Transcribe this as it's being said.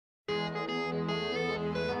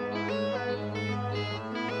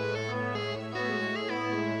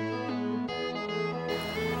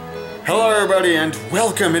Hello everybody and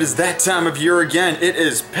welcome. It is that time of year again. It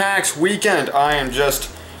is PAX weekend. I am just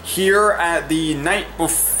here at the night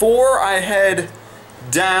before I head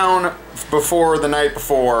down before the night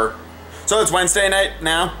before. So it's Wednesday night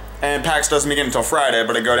now and PAX doesn't begin until Friday,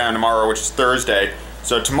 but I go down tomorrow, which is Thursday.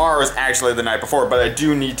 So tomorrow is actually the night before, but I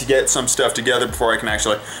do need to get some stuff together before I can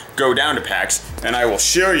actually go down to PAX, and I will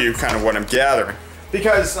show you kind of what I'm gathering.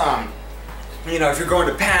 Because, you know, if you're going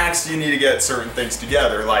to PAX, you need to get certain things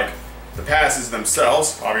together, like the passes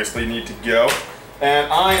themselves, obviously need to go.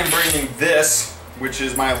 And I am bringing this, which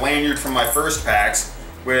is my lanyard from my first PAX,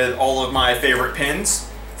 with all of my favorite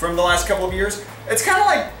pins from the last couple of years. It's kind of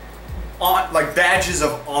like badges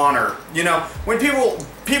of honor. You know, when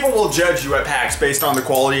people will judge you at PAX based on the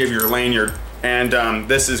quality of your lanyard. And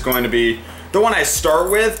this is going to be the one I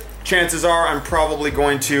start with. Chances are I'm probably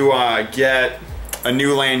going to get a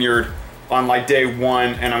new lanyard on like day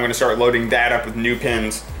one, and I'm going to start loading that up with new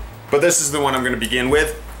pins. But this is the one I'm going to begin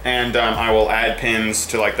with, and I will add pins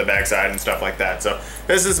to like the backside and stuff like that. So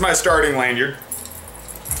this is my starting lanyard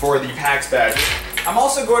for the PAX badges. I'm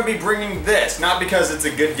also going to be bringing this, not because it's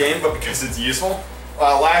a good game, but because it's useful.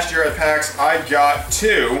 Last year at PAX, I got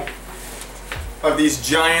 2 of these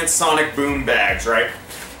giant sonic boom bags, right?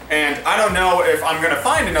 And I don't know if I'm going to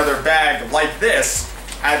find another bag like this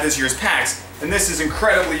at this year's PAX, and this is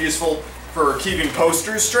incredibly useful for keeping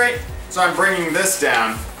posters straight. So I'm bringing this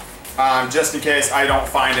down. Just in case I don't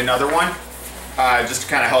find another one, just to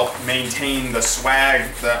kind of help maintain the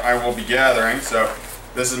swag that I will be gathering. So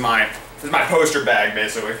this is my poster bag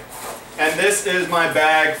basically, and this is my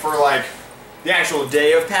bag for like the actual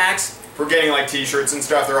day of PAX. For getting like t-shirts and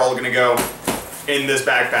stuff, they're all going to go in this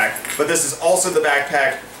backpack. But this is also the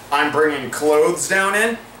backpack I'm bringing clothes down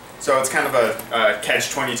in, so it's kind of a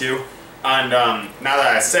catch-22. And now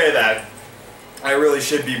that I say that, I really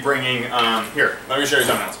should be bringing here. Let me show you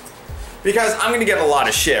something else. Because I'm gonna get a lot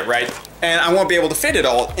of shit, right? And I won't be able to fit it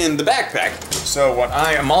all in the backpack. So what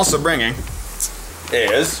I am also bringing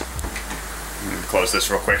is, let me close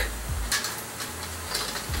this real quick.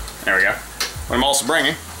 There we go. What I'm also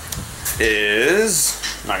bringing is,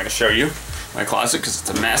 I'm not gonna show you my closet because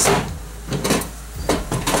it's a mess.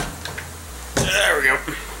 There we go.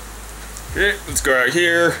 Okay, let's go out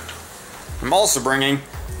here. I'm also bringing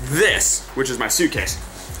this, which is my suitcase.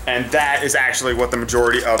 And that is actually what the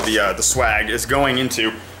majority of the swag is going into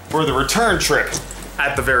for the return trip,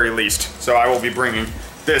 at the very least. So I will be bringing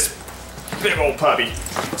this big old puppy.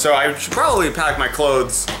 So I should probably pack my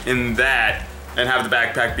clothes in that and have the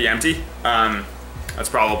backpack be empty. That's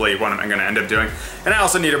probably what I'm gonna end up doing. And I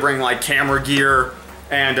also need to bring like camera gear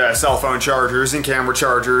and cell phone chargers and camera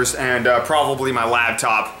chargers and probably my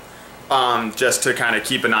laptop, just to kind of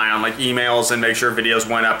keep an eye on like emails and make sure videos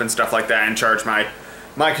went up and stuff like that, and charge my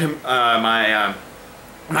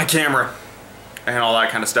camera and all that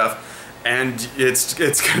kind of stuff. And it's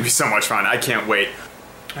gonna be so much fun. I can't wait.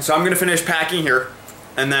 So I'm gonna finish packing here,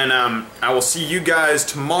 and then I will see you guys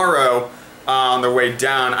tomorrow on the way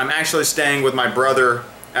down. I'm actually staying with my brother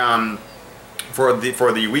for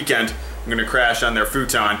the weekend. I'm gonna crash on their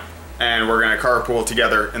futon, and we're gonna carpool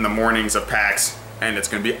together in the mornings of PAX, and it's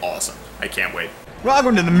gonna be awesome. I can't wait.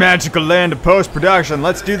 Welcome to the magical land of post-production.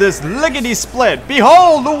 Let's do this lickety-split.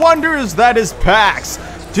 Behold the wonders that is PAX.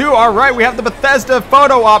 To our right, we have the Bethesda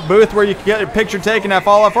photo op booth where you can get a picture taken at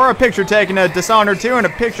Fallout 4, a picture taken at Dishonored 2, and a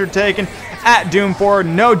picture taken at Doom 4.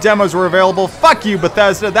 No demos were available. Fuck you,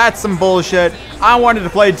 Bethesda. That's some bullshit. I wanted to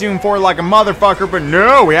play Doom 4 like a motherfucker, but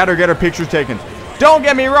no, we had to get our pictures taken. Don't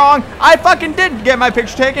get me wrong, I fucking did get my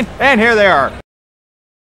picture taken, and here they are.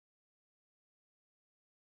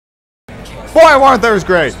 Boy, weren't those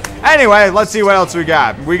great. Anyway, let's see what else we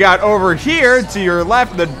got. We got over here to your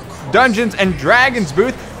left the Dungeons and Dragons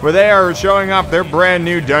booth, where they are showing off their brand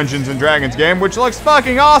new Dungeons and Dragons game, which looks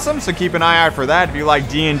fucking awesome, so keep an eye out for that if you like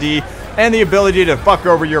D&D and the ability to fuck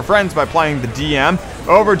over your friends by playing the DM.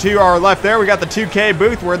 Over to our left there, we got the 2K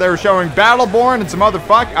booth where they were showing Battleborn and some other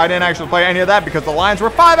fuck. I didn't actually play any of that because the lines were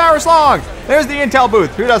 5 hours long. There's the Intel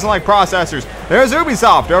booth. Who doesn't like processors? There's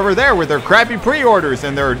Ubisoft over there with their crappy pre-orders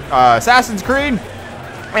and their Assassin's Creed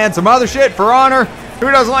and some other shit. For Honor. Who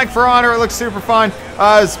doesn't like For Honor? It looks super fun.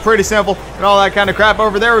 It's pretty simple and all that kind of crap.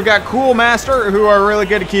 Over there, we've got Cool Master, who are really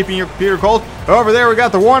good at keeping your computer cold. Over there, we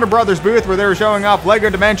got the Warner Brothers booth, where they were showing off Lego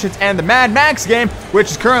Dimensions and the Mad Max game, which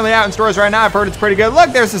is currently out in stores right now. I've heard it's pretty good.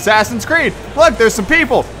 Look, there's Assassin's Creed. Look, there's some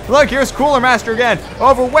people. Look, here's Cooler Master again.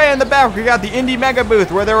 Over way in the back, we got the Indie Mega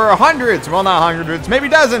booth, where there were hundreds, well, not hundreds, maybe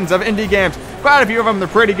dozens of indie games. Quite a few of them, they're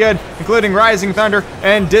pretty good, including Rising Thunder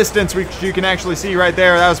and Distance, which you can actually see right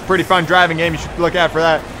there. That was a pretty fun driving game. You should look out for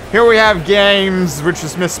that. Here we have Games, which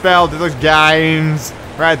is misspelled. It looks Games.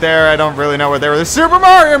 right there. I don't really know what they were. The Super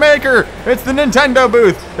Mario Maker! It's the Nintendo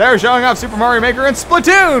booth. They're showing off Super Mario Maker and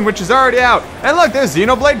Splatoon, which is already out. And look, there's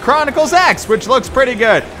Xenoblade Chronicles X, which looks pretty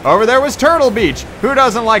good. Over there was Turtle Beach. Who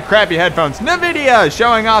doesn't like crappy headphones? NVIDIA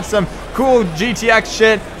showing off some cool GTX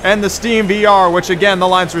shit, and the Steam VR, which again, the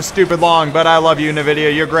lines were stupid long, but I love you,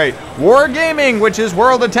 NVIDIA, you're great. Wargaming, which is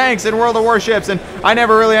World of Tanks and World of Warships, and I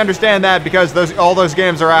never really understand that because all those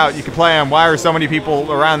games are out. You can play them. Why are so many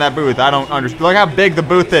people around that booth? I don't understand. Look how big the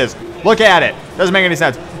booth is. Look at it. Doesn't make any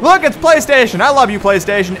sense. Look, it's PlayStation. I love you,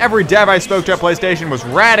 PlayStation. Every dev I spoke to at PlayStation was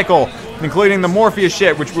radical, including the Morpheus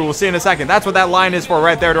shit, which we will see in a second. That's what that line is for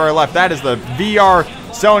right there to our left. That is the VR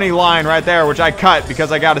Sony line right there, which I cut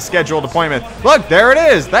because I got a scheduled appointment. Look, there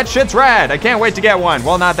it is. That shit's rad. I can't wait to get one.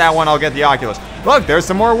 Well, not that one. I'll get the Oculus. Look, there's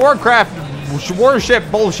some more Warcraft warship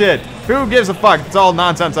bullshit. Who gives a fuck? It's all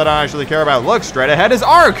nonsense I don't actually care about. Look, straight ahead is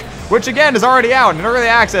Ark, which again is already out in early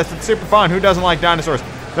access. It's super fun. Who doesn't like dinosaurs?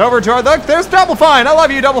 Over to our, look, there's Double Fine. I love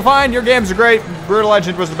you, Double Fine. Your games are great. Brutal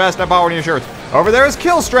Legend was the best. I bought one of your shirts. Over there is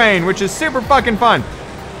Kill Strain, which is super fucking fun.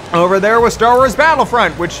 Over there was Star Wars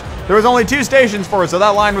Battlefront, which there was only 2 stations for, so that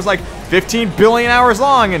line was like 15 billion hours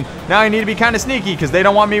long, and now I need to be kind of sneaky because they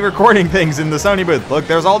don't want me recording things in the Sony booth. Look,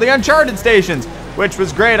 there's all the Uncharted stations, which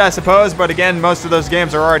was great, I suppose, but again, most of those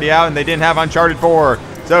games are already out, and they didn't have Uncharted 4,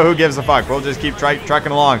 so who gives a fuck? We'll just keep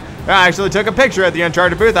trucking along. I actually took a picture at the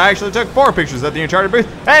Uncharted booth. I actually took 4 pictures at the Uncharted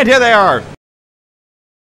booth, and here they are.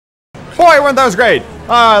 Boy, weren't those great.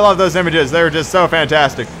 Oh, I love those images. They were just so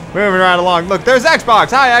fantastic. Moving right along. Look, there's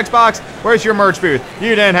Xbox. Hi, Xbox. Where's your merch booth? You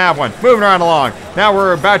didn't have one. Moving right along. Now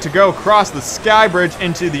we're about to go across the sky bridge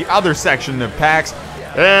into the other section of PAX.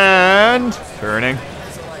 And turning.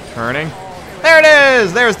 There it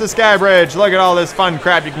is. There's the sky bridge. Look at all this fun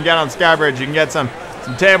crap you can get on the sky bridge. You can get some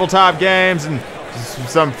tabletop games and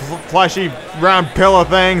some plushy round pillow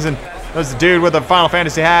things. And there's a dude with a Final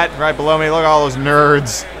Fantasy hat right below me. Look at all those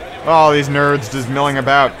nerds. All these nerds just milling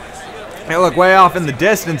about. Hey, look, way off in the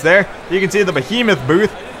distance there, you can see the Behemoth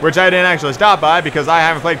booth, which I didn't actually stop by because I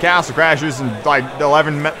haven't played Castle Crashers in like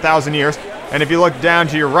 11,000 years. And if you look down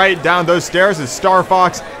to your right, down those stairs is Star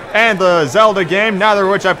Fox and the Zelda game, neither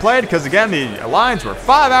of which I played because, again, the lines were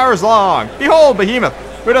 5 hours long. Behold, Behemoth.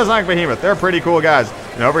 Who doesn't like Behemoth? They're pretty cool guys.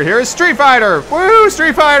 And over here is Street Fighter. Woo,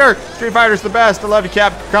 Street Fighter. Street Fighter's the best. I love you,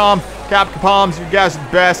 Capcom. Capcoms, you guys are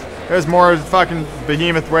the best. There's more fucking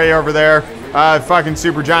Behemoth way over there. Fucking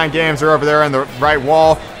Super Giant Games are over there on the right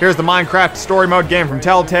wall. Here's the Minecraft story mode game from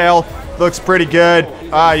Telltale. Looks pretty good.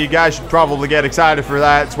 You guys should probably get excited for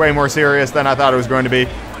that. It's way more serious than I thought it was going to be.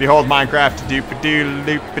 Behold Minecraft.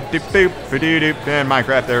 And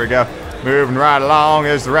Minecraft, there we go. Moving right along.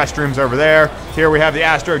 There's the restrooms over there. Here we have the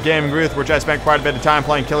Astro Gaming booth, which I spent quite a bit of time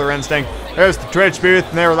playing Killer Instinct. There's the Twitch booth,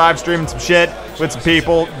 and they were live streaming some shit with some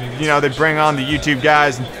people. You know, they bring on the YouTube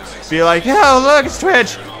guys and be like, oh, look, it's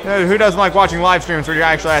Twitch. Who doesn't like watching live streams where you're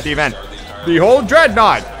actually at the event? Behold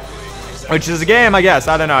Dreadnought, which is a game, I guess.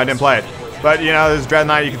 I don't know, I didn't play it. But, you know, there's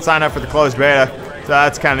Dreadnought. You can sign up for the closed beta. So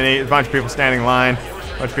that's kind of neat. A bunch of people standing in line.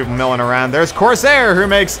 A bunch of people milling around. There's Corsair, who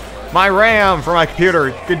makes my RAM for my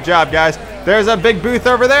computer. Good job, guys. There's a big booth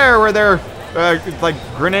over there where they're like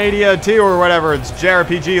Grenadia 2 or whatever. It's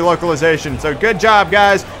JRPG localization. So good job,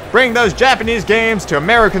 guys. Bring those Japanese games to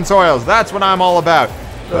American soils. That's what I'm all about.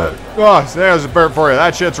 Oh, there's a burp for you.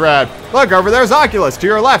 That shit's rad. Look, over there's Oculus to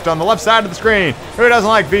your left on the left side of the screen. Who doesn't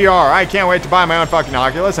like VR? I can't wait to buy my own fucking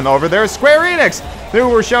Oculus. And over there's Square Enix, who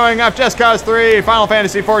were showing up Just Cause 3, Final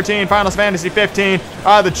Fantasy 14, Final Fantasy 15,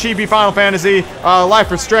 the chibi Final Fantasy,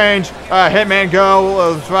 Life is Strange, Hitman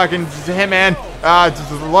Go, fucking Hitman,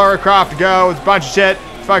 Lara Croft Go. It's a bunch of shit.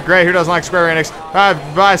 Fuck great. Who doesn't like Square Enix?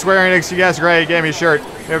 Buy Square Enix. You guys are great. Gave me a shirt.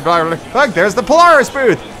 Look, there's the Polaris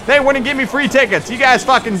booth. They wouldn't give me free tickets. You guys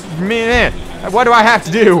fucking mean. What do I have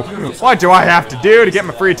to do? What do I have to do to get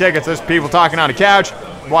my free tickets? There's people talking on a couch.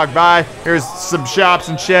 Walk by. Here's some shops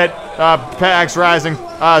and shit. PAX Rising.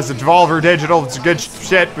 It's a Devolver Digital. It's good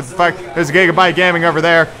shit. With the fuck. There's a Gigabyte Gaming over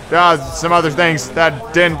there. Some other things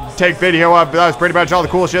that didn't take video of, but that was pretty much all the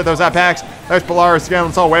cool shit that was at PAX. There's Polaris again.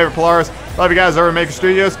 Let's all wave at Polaris. Love you guys over at Maker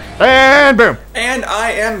Studios. And boom. And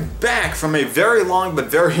I am back from a very long but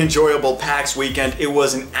very enjoyable PAX weekend. It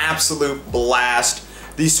was an absolute blast.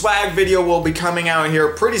 The swag video will be coming out here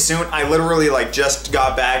pretty soon. I literally just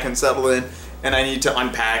got back and settled in, and I need to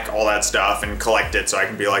unpack all that stuff and collect it so I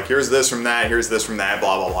can be like, here's this from that, here's this from that,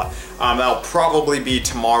 blah, blah, blah. That'll probably be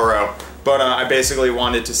tomorrow. But I basically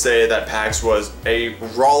wanted to say that PAX was a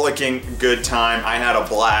rollicking good time. I had a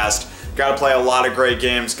blast. Got to play a lot of great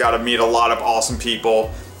games, got to meet a lot of awesome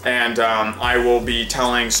people, and I will be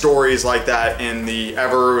telling stories like that in the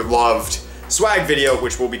ever-loved swag video,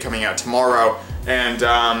 which will be coming out tomorrow. And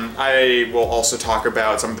I will also talk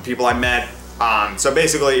about some of the people I met. So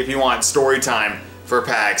basically, if you want story time for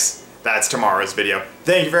PAX, that's tomorrow's video.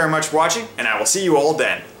 Thank you very much for watching, and I will see you all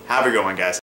then. Have a good one, guys.